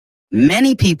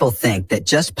Many people think that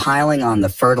just piling on the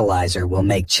fertilizer will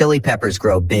make chili peppers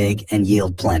grow big and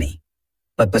yield plenty.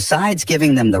 But besides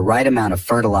giving them the right amount of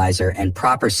fertilizer and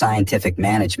proper scientific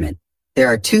management, there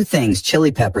are two things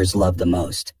chili peppers love the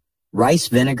most: rice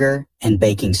vinegar and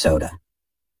baking soda.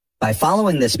 By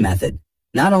following this method,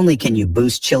 not only can you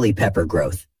boost chili pepper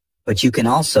growth, but you can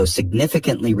also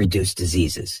significantly reduce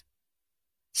diseases.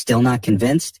 Still not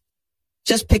convinced?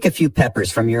 Just pick a few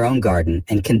peppers from your own garden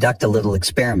and conduct a little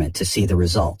experiment to see the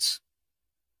results.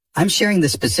 I'm sharing the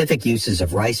specific uses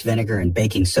of rice vinegar and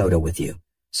baking soda with you,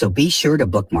 so be sure to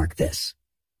bookmark this.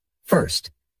 First,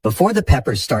 before the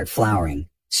peppers start flowering,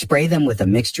 spray them with a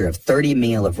mixture of 30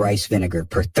 ml of rice vinegar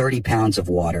per 30 pounds of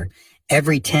water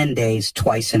every 10 days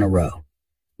twice in a row.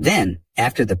 Then,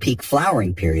 after the peak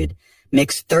flowering period,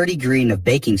 mix 30 grain of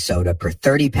baking soda per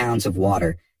 30 pounds of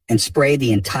water and spray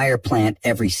the entire plant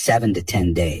every 7 to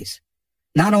 10 days.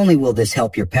 Not only will this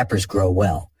help your peppers grow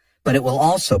well, but it will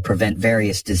also prevent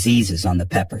various diseases on the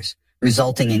peppers,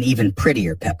 resulting in even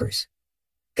prettier peppers.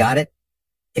 Got it?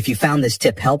 If you found this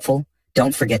tip helpful,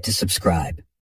 don't forget to subscribe.